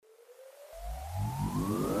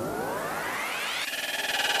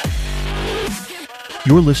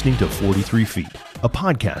You're listening to 43 Feet, a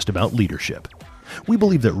podcast about leadership. We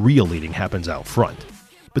believe that real leading happens out front,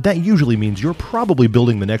 but that usually means you're probably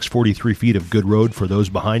building the next 43 feet of good road for those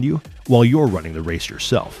behind you while you're running the race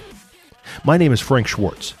yourself. My name is Frank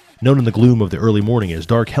Schwartz, known in the gloom of the early morning as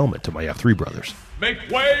Dark Helmet to my F3 brothers. Make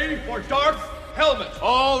way for Dark Helmet!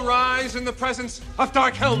 All rise in the presence of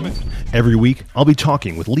Dark Helmet! Every week, I'll be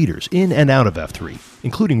talking with leaders in and out of F3,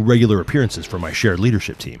 including regular appearances from my shared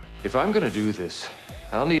leadership team. If I'm gonna do this,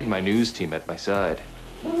 I'll need my news team at my side.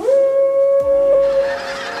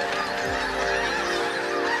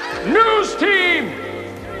 News team!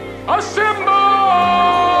 Assemble!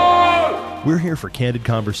 We're here for candid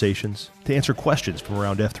conversations, to answer questions from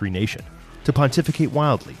around F3 Nation, to pontificate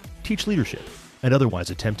wildly, teach leadership, and otherwise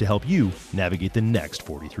attempt to help you navigate the next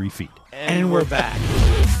 43 feet. And we're back.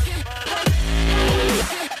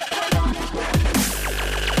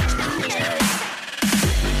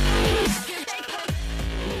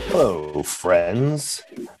 Hello, friends.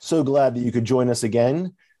 So glad that you could join us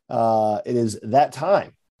again. It is that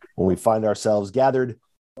time when we find ourselves gathered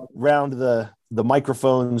around the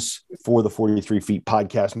microphones for the 43 Feet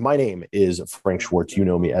podcast. My name is Frank Schwartz. You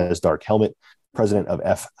know me as Dark Helmet, president of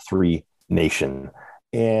F3 Nation.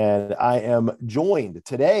 And I am joined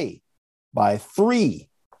today by three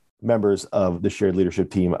members of the shared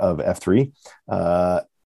leadership team of F3.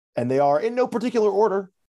 And they are in no particular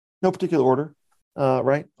order.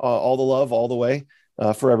 Right? All the love, all the way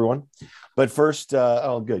for everyone. But first,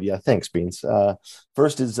 good. Yeah, thanks, Beans.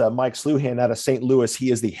 First is Mike Sluhan out of St. Louis. He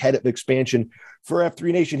is the head of expansion for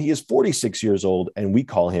F3 Nation. He is 46 years old, and we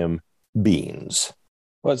call him Beans.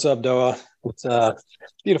 What's up, Doa? It's a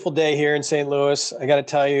beautiful day here in St. Louis. I got to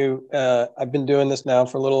tell you, I've been doing this now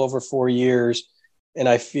for a little over 4 years, and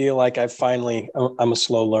I feel like I'm a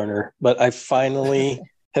slow learner, but I finally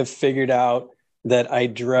have figured out that I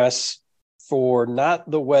dress for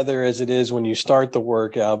not the weather as it is when you start the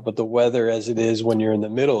workout, but the weather as it is when you're in the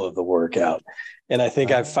middle of the workout. And I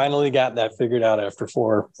think I've finally got that figured out after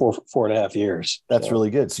four and a half years. That's really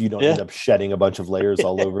good. So you don't end up shedding a bunch of layers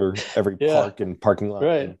all over every park and parking lot.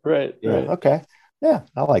 Right. Okay. Yeah,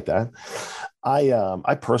 I like that.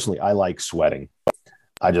 I personally like sweating.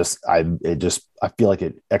 I feel like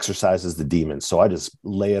it exercises the demons. So I just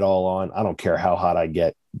lay it all on. I don't care how hot I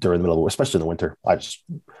get during the middle of, especially in the winter. I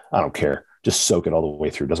don't care. Just soak it all the way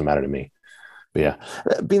through. Doesn't matter to me. But yeah.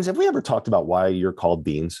 Beans, have we ever talked about why you're called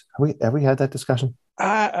Beans? Have we had that discussion?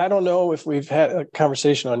 I don't know if we've had a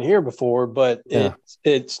conversation on here before, but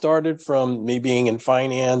it started from me being in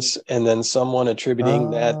finance and then someone attributing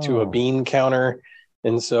that to a bean counter.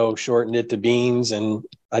 And so shortened it to Beans, and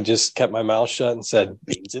I just kept my mouth shut and said,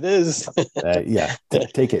 Beans it is.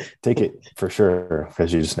 Take it for sure,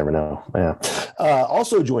 because you just never know. Yeah.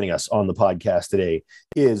 Also joining us on the podcast today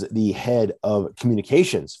is the head of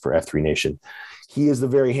communications for F3 Nation. He is the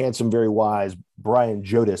very handsome, very wise Brian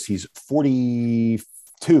Jodis. He's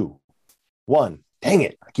 42. Dang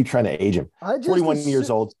it. I keep trying to age him. 41 years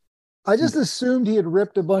old. I just assumed he had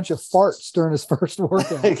ripped a bunch of farts during his first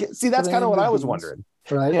workout. See, that's kind of what I was wondering.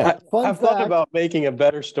 Right. Yeah. I've thought about making a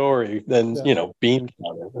better story than, bean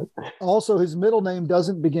counter. Also, his middle name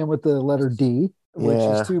doesn't begin with the letter D, which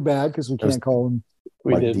is too bad because we can't call him.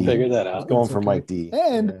 We did figure that out. Going for Mike D.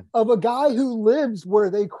 And of a guy who lives where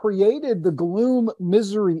they created the Gloom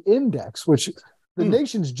Misery Index, which the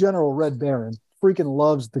nation's general Red Baron freaking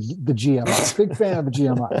loves the GMI. Big fan of the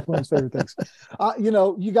GMI. One of his favorite things.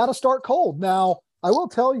 You got to start cold. Now, I will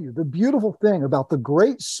tell you the beautiful thing about the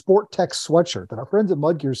great Sport Tech sweatshirt that our friends at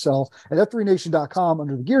Mud Gear sell at f3nation.com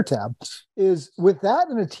under the gear tab is with that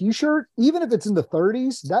and a t-shirt, even if it's in the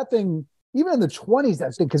 30s, that thing, even in the 20s,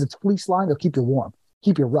 that thing, because it's fleece lined, it'll keep you warm,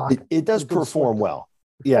 keep you rocking. It does perform well.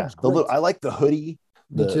 Yeah. I like the hoodie.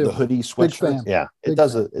 The hoodie sweatshirt. Yeah, it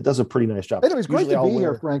does a pretty nice job. Anyways, great to be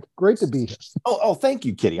here, Frank. Great to be here. Oh, thank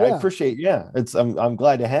you, Kitty. Yeah. I appreciate. Yeah, I'm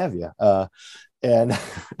glad to have you. And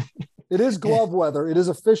it is glove weather. It is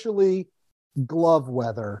officially glove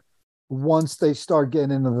weather. Once they start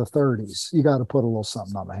getting into the 30s, you got to put a little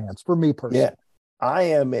something on the hands. For me personally, yeah, I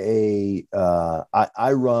am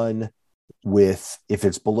I run with, if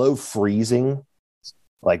it's below freezing,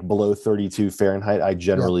 like below 32 Fahrenheit, I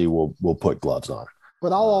generally will put gloves on.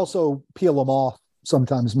 But I'll also peel them off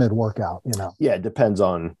sometimes mid-workout, Yeah, it depends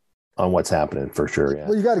on what's happening for sure. Yeah.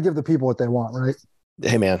 Well, you got to give the people what they want, right?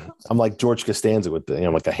 Hey, man, I'm like George Costanza with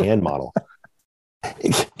like a hand model.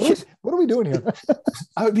 What are we doing here?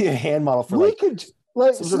 I would be a hand model for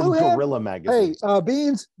some sort of gorilla magazine. Hey,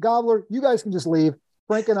 Beans, Gobbler, you guys can just leave.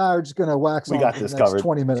 Frank and I are just going to wax We on got for the this next covered.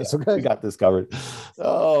 20 minutes. Yeah, Okay. we got this covered.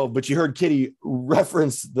 Oh, but you heard Kitty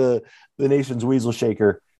reference the nation's weasel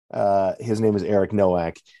shaker. His name is Eric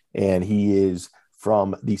Nowak, and he is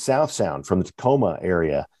from the South Sound, from the Tacoma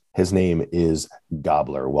area. His name is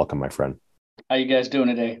Gobbler. Welcome, my friend. How you guys doing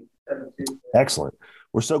today? Excellent.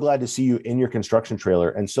 We're so glad to see you in your construction trailer,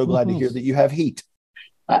 and so glad to hear that you have heat.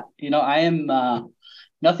 I am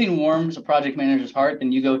nothing warms a project manager's heart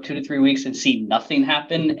than you go 2 to 3 weeks and see nothing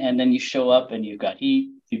happen, and then you show up and you've got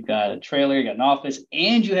heat, you've got a trailer, you got an office,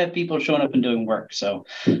 and you have people showing up and doing work. So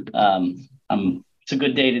it's a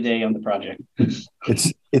good day today on the project.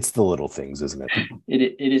 It's the little things, isn't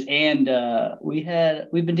it? It is, and we've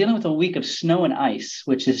been dealing with a week of snow and ice,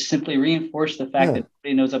 which has simply reinforced the fact that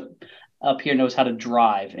everybody knows up here knows how to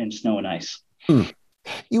drive in snow and ice.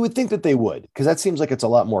 You would think that they would, because that seems like it's a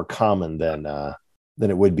lot more common than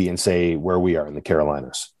it would be in, say, where we are in the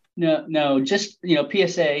Carolinas. No, just,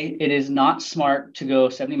 PSA, it is not smart to go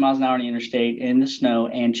 70 miles an hour on the interstate in the snow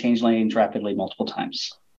and change lanes rapidly multiple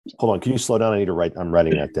times. Hold on. Can you slow down? I'm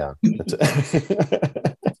writing that down.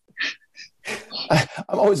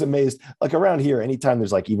 I'm always amazed. Like around here, anytime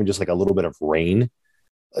there's like even just like a little bit of rain,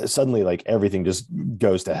 suddenly like everything just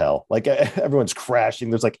goes to hell. Like everyone's crashing.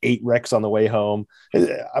 There's like 8 wrecks on the way home.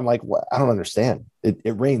 I'm like, what? I don't understand.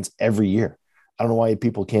 It rains every year. I don't know why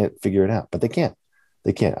people can't figure it out, but they can't.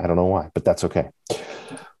 They can't. I don't know why, but that's okay.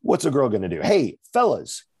 What's a girl going to do? Hey,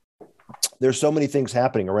 fellas, there's so many things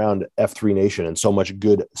happening around F3 Nation and so much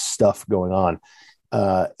good stuff going on.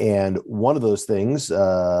 And one of those things,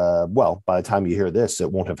 well, by the time you hear this,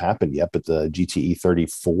 it won't have happened yet, but the GTE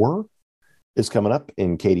 34 is coming up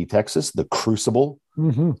in Katy, Texas. The Crucible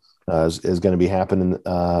is going to be happening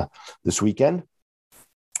this weekend,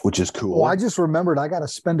 which is cool. Oh, I just remembered I got to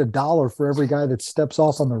spend $1 for every guy that steps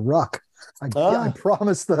off on the ruck. I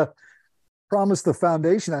promised the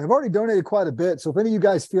foundation. I've already donated quite a bit. So if any of you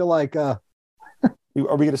guys feel like are we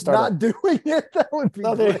going to start not doing it, that would be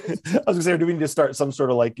great. I was going to say, do we need to start some sort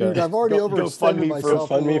of like Dude, I've already overextended myself.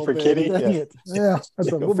 GoFundMe for Kitty. Yeah,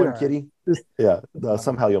 we'll be all right. Kitty. Yeah,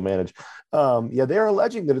 somehow you'll manage. Yeah, they are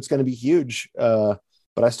alleging that it's going to be huge, but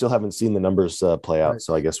I still haven't seen the numbers play out. Right.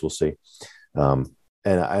 So I guess we'll see. And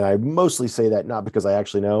I mostly say that not because I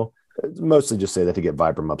actually know, mostly just say that to get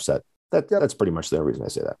Vibram upset. That's pretty much the only reason I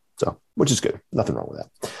say that. So, which is good. Nothing wrong with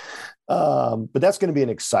that. But that's going to be an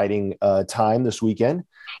exciting time this weekend.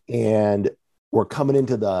 And we're coming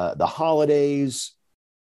into the holidays.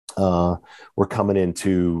 We're coming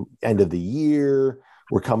into end of the year.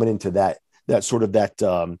 We're coming into that sort of that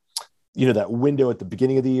window at the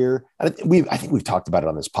beginning of the year. And I think we've talked about it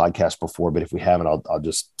on this podcast before, but if we haven't, I'll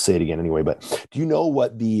just say it again anyway. But do you know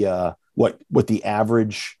what the what the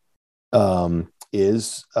average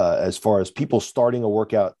is as far as people starting a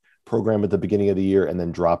workout program at the beginning of the year and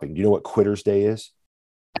then dropping? Do you know what Quitter's Day is?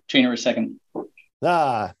 January 2nd.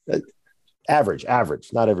 Average,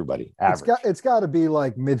 not everybody. Average. It's got to be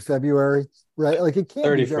like mid-February, right? Like it can't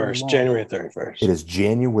 31st, January 31st. It is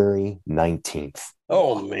January 19th.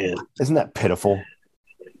 Oh man, isn't that pitiful?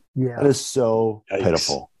 Yeah, that is so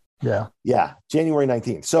pitiful. Yeah, January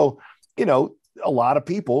 19th. So a lot of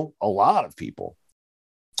people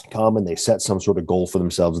come and they set some sort of goal for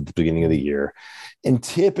themselves at the beginning of the year. And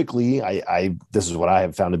typically I this is what I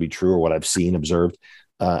have found to be true, or what I've seen, observed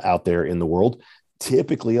out there in the world.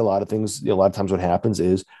 Typically, a lot of times what happens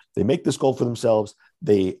is they make this goal for themselves.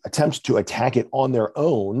 They attempt to attack it on their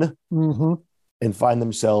own and find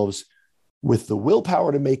themselves with the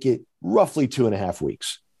willpower to make it roughly 2.5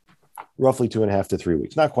 weeks, roughly 2.5 to 3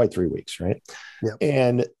 weeks, not quite 3 weeks. Right. Yep.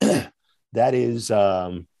 And that is,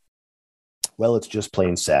 well, it's just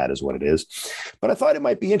plain sad is what it is. But I thought it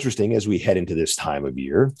might be interesting as we head into this time of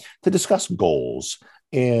year to discuss goals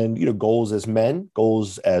and, goals as men,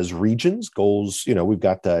 goals as regions, goals, we've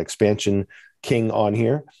got the Expansion King on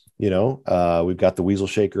here, we've got the Weasel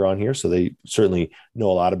Shaker on here. So they certainly know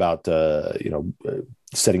a lot about,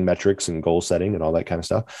 setting metrics and goal setting and all that kind of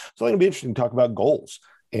stuff. So it'll be interesting to talk about goals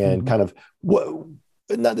and kind of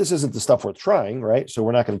now, this isn't the stuff we're trying, right? So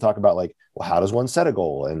we're not going to talk about like, well, how does one set a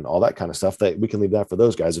goal and all that kind of stuff. That we can leave that for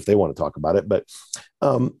those guys if they want to talk about it. But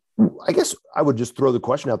I guess I would just throw the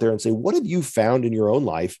question out there and say, what have you found in your own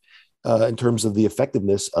life in terms of the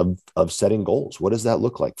effectiveness of setting goals? What does that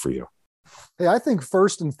look like for you? Hey, I think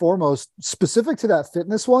first and foremost, specific to that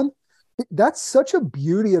fitness one, that's such a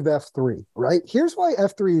beauty of F3, right? Here's why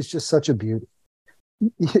F3 is just such a beauty.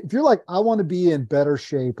 If you're like, I want to be in better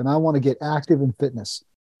shape and I want to get active in fitness,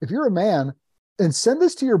 if you're a man, and send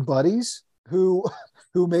this to your buddies who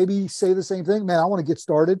maybe say the same thing, man, I want to get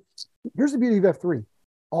started. Here's the beauty of F3.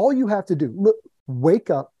 All you have to do, wake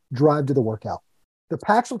up, drive to the workout. The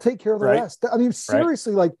packs will take care of the Right. rest. I mean,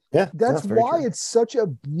 seriously, like Yeah, that's very why true. it's such a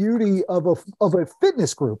beauty of a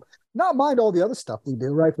fitness group. Not mind all the other stuff we do,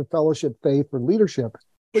 right? For fellowship, faith, for leadership,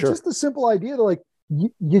 but Sure. just the simple idea that like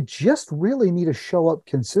you just really need to show up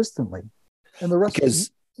consistently, and the rest Because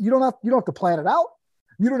you don't have to plan it out.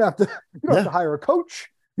 You don't have to have to hire a coach.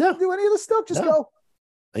 You don't have to do any of this stuff. Just go.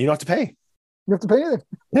 you don't have to pay. You have to pay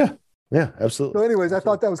anything. Yeah, absolutely. So, anyways, I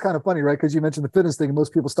thought that was kind of funny, right? Because you mentioned the fitness thing, and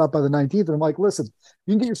most people stop by the 19th, and I'm like, listen,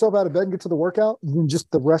 you can get yourself out of bed and get to the workout, and then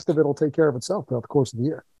just the rest of it will take care of itself throughout the course of the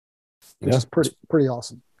year, which is pretty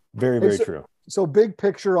awesome. Very, very true. So, big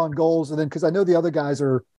picture on goals, and then because I know the other guys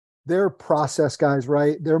they're process guys,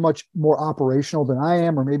 right? They're much more operational than I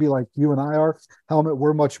am, or maybe like you and I are. Helmet,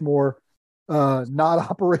 we're much more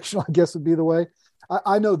not operational, I guess would be the way.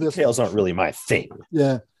 I know this. Details aren't really my thing.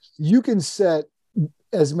 Yeah. You can set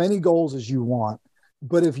as many goals as you want,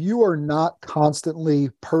 but if you are not constantly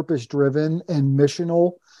purpose driven and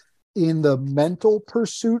missional in the mental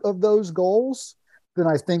pursuit of those goals, then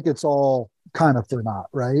I think it's all kind of for naught,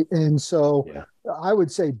 right? And so I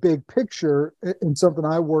would say big picture, and something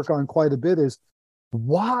I work on quite a bit is,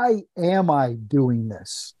 why am I doing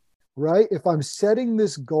this? Right? If I'm setting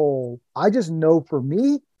this goal, I just know for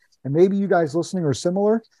me, and maybe you guys listening are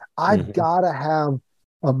similar, I've got to have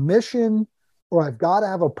a mission, or I've got to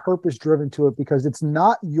have a purpose driven to it, because it's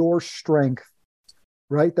not your strength,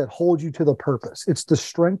 right, that holds you to the purpose. It's the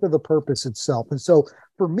strength of the purpose itself. And so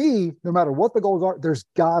for me, no matter what the goals are, there's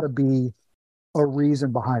got to be a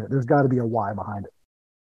reason behind it. There's got to be a why behind it.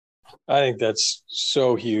 I think that's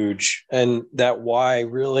so huge. And that why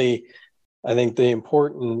really, I think the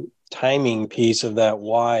important timing piece of that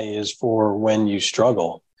why is for when you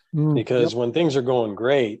struggle. Because when things are going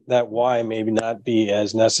great, that why maybe not be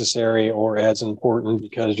as necessary or as important,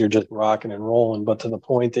 because you're just rocking and rolling. But to the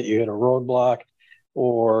point that you hit a roadblock,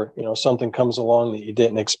 or something comes along that you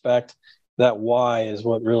didn't expect, that why is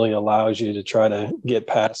what really allows you to try to get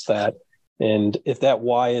past that. And if that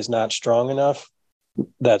why is not strong enough,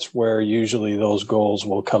 that's where usually those goals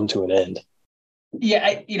will come to an end.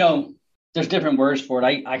 Yeah, there's different words for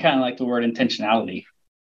it. I kind of like the word intentionality.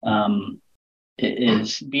 It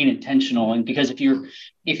is being intentional, and because if you're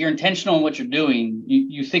intentional in what you're doing,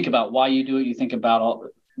 you think about why you do it. You think about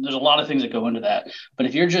there's a lot of things that go into that. But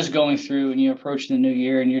if you're just going through and you approach the new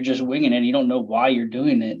year and you're just winging it, and you don't know why you're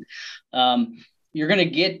doing it, you're going to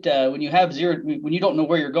get when you have zero, when you don't know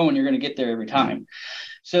where you're going, you're going to get there every time.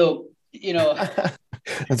 So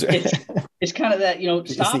That's right. it's kind of that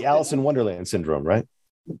it's the Alice in Wonderland syndrome, right?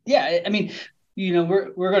 Yeah, I mean.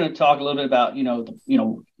 We're going to talk a little bit about,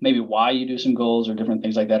 maybe why you do some goals or different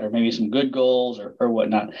things like that, or maybe some good goals or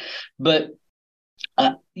whatnot. But,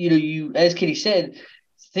 you, as Kitty said,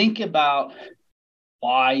 think about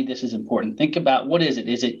why this is important. Think about, what is it?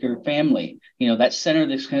 Is it your family? That center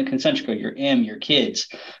that's kind of concentric, your kids.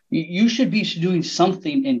 You should be doing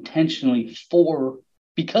something intentionally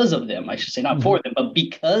because of them. I should say not for them, but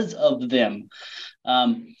because of them.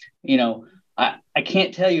 I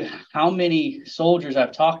can't tell you how many soldiers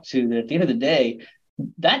I've talked to that at the end of the day,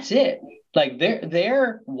 that's it. Like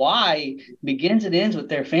their why begins and ends with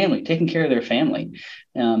their family, taking care of their family.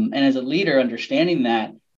 And as a leader, understanding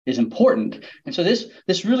that is important. And so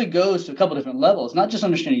this really goes to a couple different levels, not just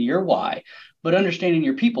understanding your why, but understanding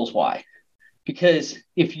your people's why. Because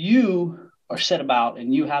if you are set about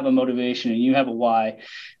and you have a motivation and you have a why,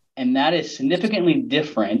 and that is significantly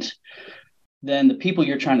different than the people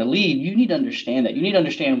you're trying to lead, you need to understand that. You need to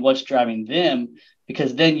understand what's driving them,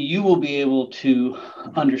 because then you will be able to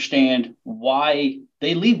understand why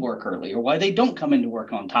they leave work early, or why they don't come into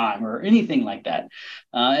work on time, or anything like that.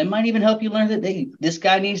 It might even help you learn that this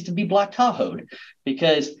guy needs to be Black Tahoe'd,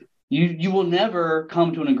 because you will never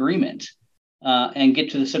come to an agreement and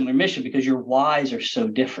get to the similar mission, because your whys are so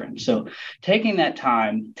different. So taking that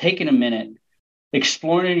time, taking a minute,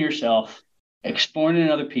 exploring in yourself, exploring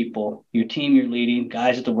in other people, your team you're leading,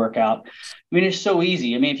 guys at the workout. I mean, it's so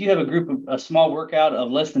easy. I mean, if you have a small workout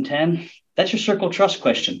of less than 10, that's your circle of trust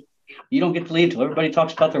question. You don't get to lead till everybody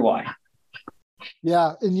talks about their why.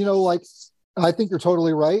 Yeah. And, I think you're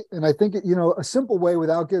totally right. And I think, a simple way,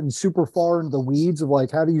 without getting super far into the weeds of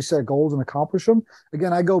how do you set goals and accomplish them?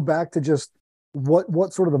 Again, I go back to just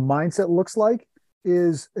what sort of the mindset looks like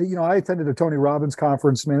is, I attended a Tony Robbins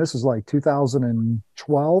conference, man, this is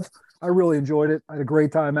 2012. I really enjoyed it. I had a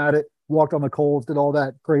great time at it. Walked on the coals, did all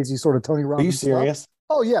that crazy sort of Tony Robbins. Are you serious? Stuff.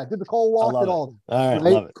 Oh yeah, did the coal walk, did all of it. All right,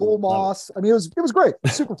 love it. Cool moss. I mean, it was great. It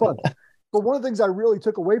was super fun. But one of the things I really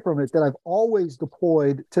took away from it that I've always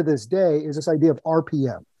deployed to this day is this idea of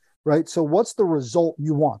RPM, right? So what's the result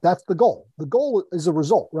you want? That's the goal. The goal is a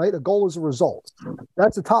result, right? A goal is a result.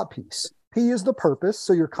 That's the top piece. P is the purpose.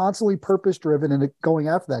 So you're constantly purpose driven and going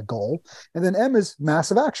after that goal. And then M is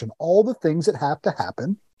massive action, all the things that have to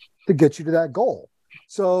happen to get you to that goal.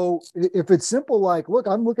 So if it's simple, like, look,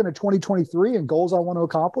 I'm looking at 2023 and goals I want to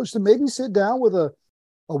accomplish, then maybe sit down with a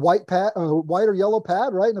white pad, a white or yellow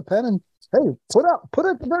pad, right, and a pen, and hey, put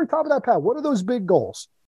at the very top of that pad, what are those big goals?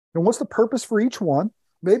 And what's the purpose for each one?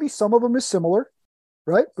 Maybe some of them is similar,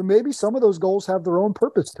 right? But maybe some of those goals have their own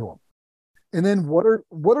purpose to them. And then what are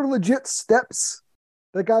legit steps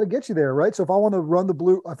that got to get you there, right? So if I want to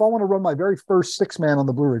run my very first 6-man on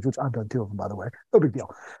the Blue Ridge, which I've done 2 of them, by the way, no big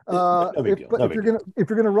deal. If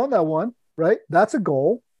you're gonna run that one, right, that's a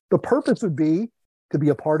goal. The purpose would be to be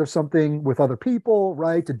a part of something with other people,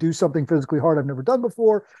 right? To do something physically hard I've never done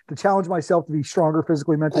before, to challenge myself to be stronger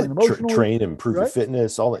physically, mentally, and emotionally. Train, improve your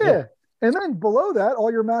fitness, all that. Yeah. And then below that,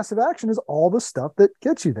 all your massive action is all the stuff that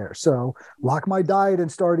gets you there. So lock my diet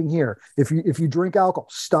and starting here. If you drink alcohol,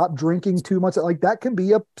 stop drinking too much. Like that can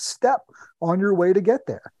be a step on your way to get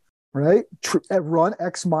there, right? Run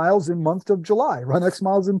X miles in month of July. Run X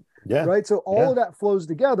miles in, right? So all of that flows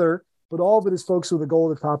together, but all of it is focused with a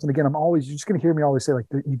goal at the top. And again, you're just going to hear me always say, like,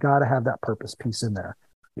 you got to have that purpose piece in there,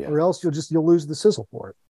 or else you'll lose the sizzle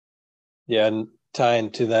for it. Yeah. And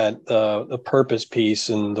tying to that, the purpose piece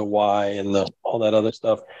and the why and all that other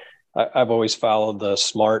stuff. I've always followed the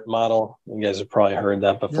SMART model. You guys have probably heard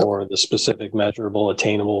that before, the specific, measurable,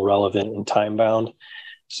 attainable, relevant, and time bound.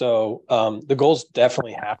 So the goals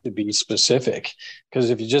definitely have to be specific, because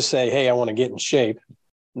if you just say, hey, I want to get in shape,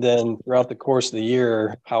 then throughout the course of the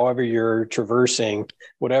year, however you're traversing,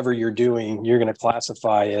 whatever you're doing, you're going to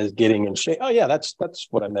classify as getting in shape. Oh yeah, that's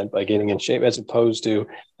what I meant by getting in shape, as opposed to,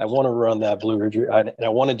 I want to run that Blue Ridge and I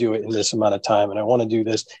want to do it in this amount of time, and I want to do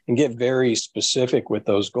this, and get very specific with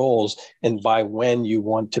those goals and by when you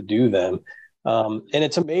want to do them. And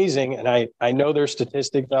it's amazing. And I know there's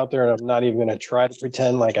statistics out there, and I'm not even going to try to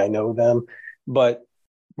pretend like I know them, but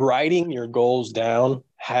writing your goals down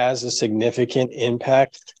has a significant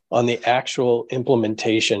impact on the actual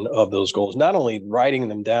implementation of those goals. Not only writing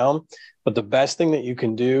them down, but the best thing that you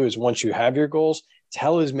can do is, once you have your goals,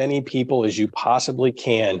 tell as many people as you possibly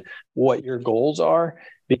can what your goals are,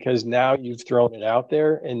 because now you've thrown it out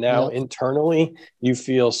there, and now internally you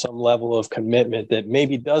feel some level of commitment that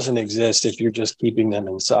maybe doesn't exist if you're just keeping them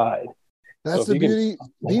inside. That's the beauty.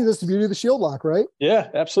 That's the beauty of the shield lock, right? Yeah,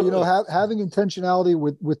 absolutely. Having intentionality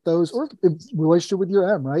with those, or relationship with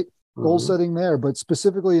your M, right? Goal setting there, but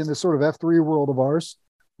specifically in this sort of F3 world of ours,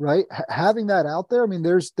 right? Having that out there. I mean,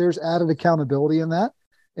 there's added accountability in that.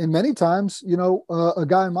 And many times, a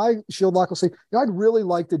guy in my shield lock will say, I'd really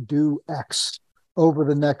like to do X over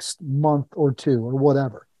the next month or two or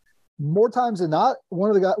whatever. More times than not, one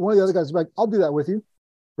of the other guys is like, I'll do that with you,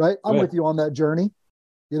 right? I'm with you on that journey.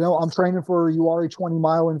 I'm training for a URI 20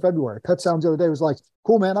 mile in February. Pet Sounds the other day was like,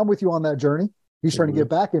 cool, man, I'm with you on that journey. He's trying to get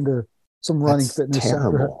back into some running fitness.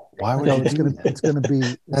 Terrible. Why would it's going to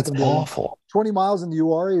be that's awful. 20 miles in the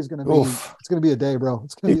URI is going to be it's going to be a day, bro.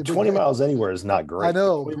 It's going to be 20 miles anywhere is not great. I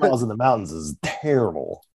know. 20 miles in the mountains is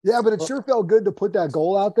terrible. Yeah, but it sure felt good to put that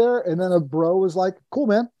goal out there, and then a bro was like, cool,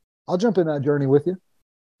 man, I'll jump in that journey with you.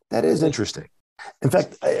 That is interesting. In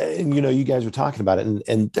fact, you guys were talking about it,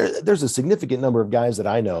 and there's a significant number of guys that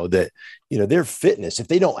I know that, their fitness, if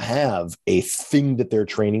they don't have a thing that they're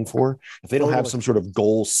training for, if they don't have some sort of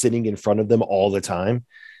goal sitting in front of them all the time,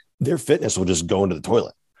 their fitness will just go into the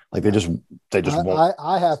toilet. Like they just won't.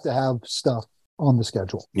 I have to have stuff on the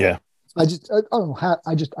schedule. Yeah. I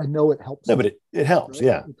know it helps. No, but it helps. Right?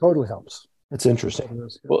 Yeah. It totally helps. That's interesting.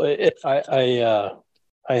 Well,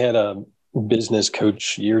 I had a business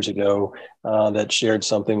coach years ago that shared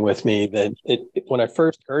something with me that when I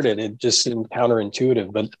first heard it, it just seemed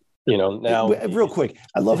counterintuitive, but now real quick,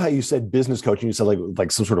 I love how you said business coach and you said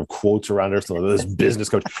like some sort of quotes around her. So this business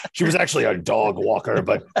coach, she was actually a dog walker,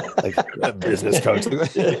 but like a business coach.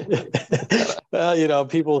 Well,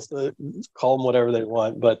 people call them whatever they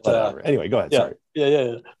want, but anyway, go ahead. Yeah, Sorry.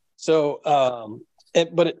 Yeah. So,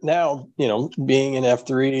 now, being in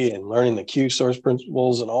F3 and learning the Q source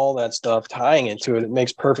principles and all that stuff, tying it to it, it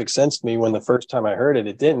makes perfect sense to me. When the first time I heard it,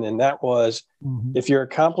 it didn't. And that was, if you're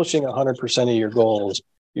accomplishing 100% of your goals,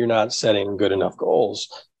 you're not setting good enough goals.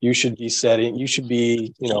 You should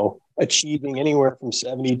be achieving anywhere from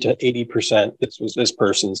 70 to 80%. This was this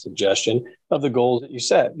person's suggestion of the goals that you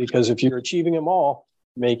set, because if you're achieving them all,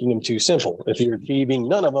 making them too simple. If you're achieving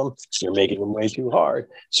none of them, you're making them way too hard.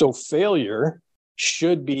 So failure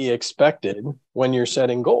should be expected when you're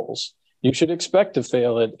setting goals. You should expect to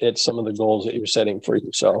fail at some of the goals that you're setting for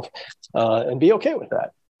yourself, and be okay with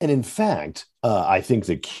that. And in fact, I think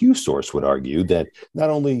the Q source would argue that not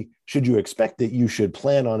only should you expect it, you should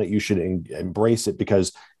plan on it, you should embrace it,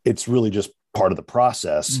 because it's really just part of the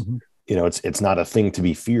process. Mm-hmm. You know, it's not a thing to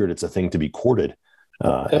be feared. It's a thing to be courted.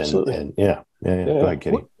 Absolutely. And Go ahead,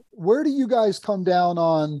 Kenny. Where do you guys come down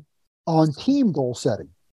on team goal setting?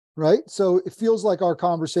 Right. So it feels like our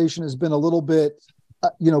conversation has been a little bit,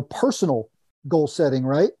 personal goal setting.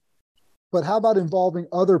 Right. But how about involving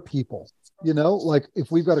other people? You know, like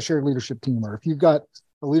if we've got a shared leadership team, or if you've got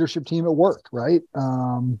a leadership team at work, right?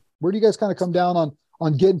 Where do you guys kind of come down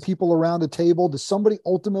on getting people around a table? Does somebody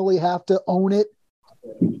ultimately have to own it?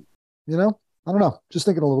 You know, I don't know. Just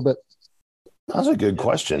thinking a little bit. That's a good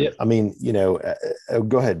question. Yeah. I mean,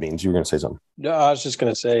 go ahead, Beans. You were going to say something. No, I was just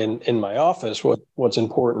going to say in my office, what's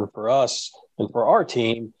important for us and for our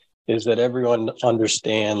team is that everyone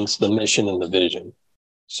understands the mission and the vision.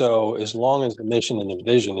 So as long as the mission and the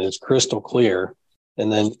vision is crystal clear, and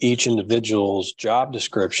then each individual's job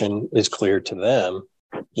description is clear to them,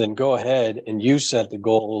 then go ahead and you set the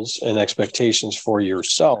goals and expectations for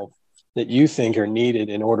yourself that you think are needed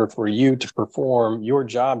in order for you to perform your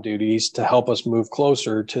job duties to help us move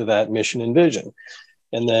closer to that mission and vision.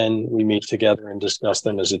 And then we meet together and discuss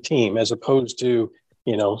them as a team, as opposed to,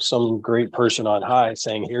 some great person on high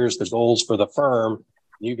saying, here's the goals for the firm.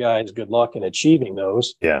 You guys, good luck in achieving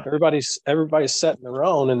those. Yeah. Everybody's setting their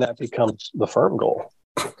own, and that becomes the firm goal.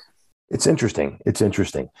 It's interesting.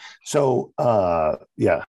 So, and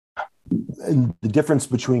the difference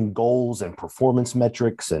between goals and performance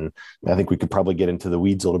metrics, and I think we could probably get into the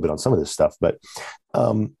weeds a little bit on some of this stuff, but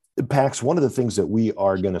Pax, one of the things that we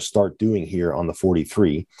are going to start doing here on the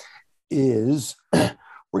 43 is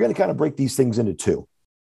we're going to kind of break these things into two,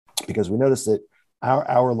 because we notice that our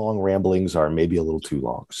hour-long ramblings are maybe a little too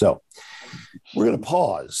long. So we're going to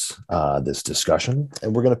pause this discussion,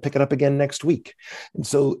 and we're going to pick it up again next week. And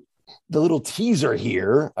so the little teaser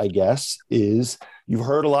here, I guess, is you've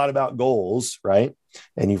heard a lot about goals, right?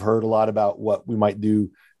 And you've heard a lot about what we might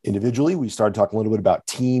do individually. We started talking a little bit about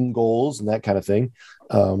team goals and that kind of thing.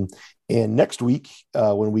 And next week,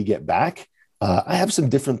 when we get back, I have some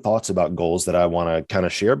different thoughts about goals that I want to kind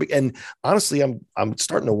of share. And honestly, I'm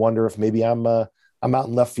starting to wonder if maybe I'm out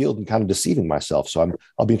in left field and kind of deceiving myself. So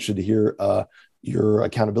I'll be interested to hear your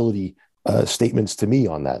accountability statements to me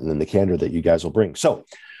on that, and then the candor that you guys will bring. So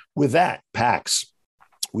with that, Pax,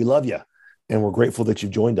 we love you, and we're grateful that you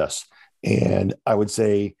joined us. And I would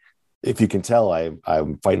say, if you can tell, I'm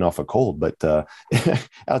fighting off a cold, but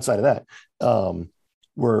outside of that,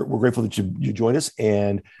 we're grateful that you joined us.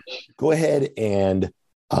 And go ahead and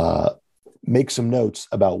make some notes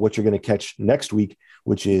about what you're going to catch next week,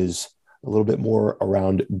 which is a little bit more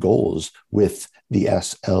around goals with the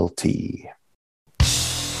SLT.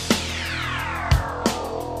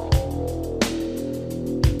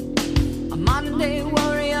 A Monday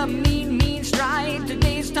warrior, mean stride.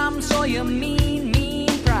 Today's Tom Sawyer, mean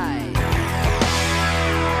pride.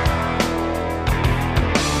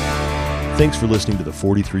 Thanks for listening to the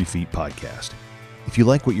 43 Feet podcast. If you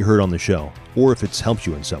like what you heard on the show, or if it's helped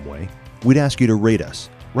you in some way, we'd ask you to rate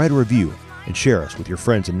us, write a review, and share us with your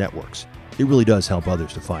friends and networks. It really does help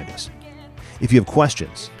others to find us. If you have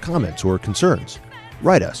questions, comments, or concerns,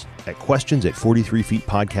 write us at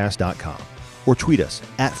questions@43feetpodcast.com or tweet us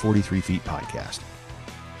at 43feetpodcast.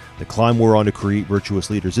 The climb we're on to create virtuous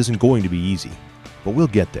leaders isn't going to be easy, but we'll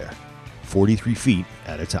get there, 43 feet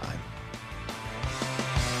at a time.